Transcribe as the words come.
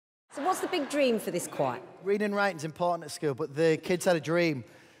So what's the big dream for this choir? Reading and writing's important at school, but the kids had a dream.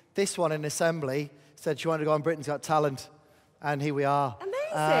 This one in assembly said she wanted to go on Britain's Got Talent, and here we are.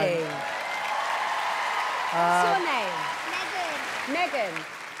 Amazing. What's your name? Megan. Megan.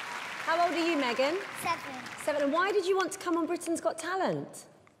 How old are you, Megan? 7. 7. And why did you want to come on Britain's Got Talent?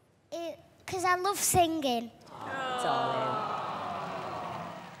 Because I love singing. Darling.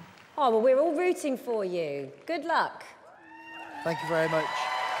 Oh, well, we're all rooting for you. Good luck. Thank you very much.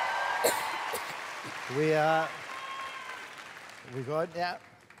 We good? Yeah.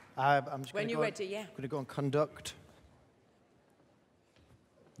 I'm just When you're ready, yeah. Going to go and conduct.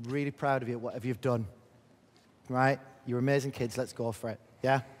 Really proud of you, whatever you've done. Right? You're amazing kids. Let's go for it.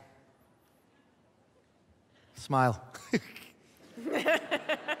 Yeah? Smile.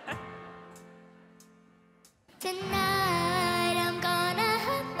 Tonight.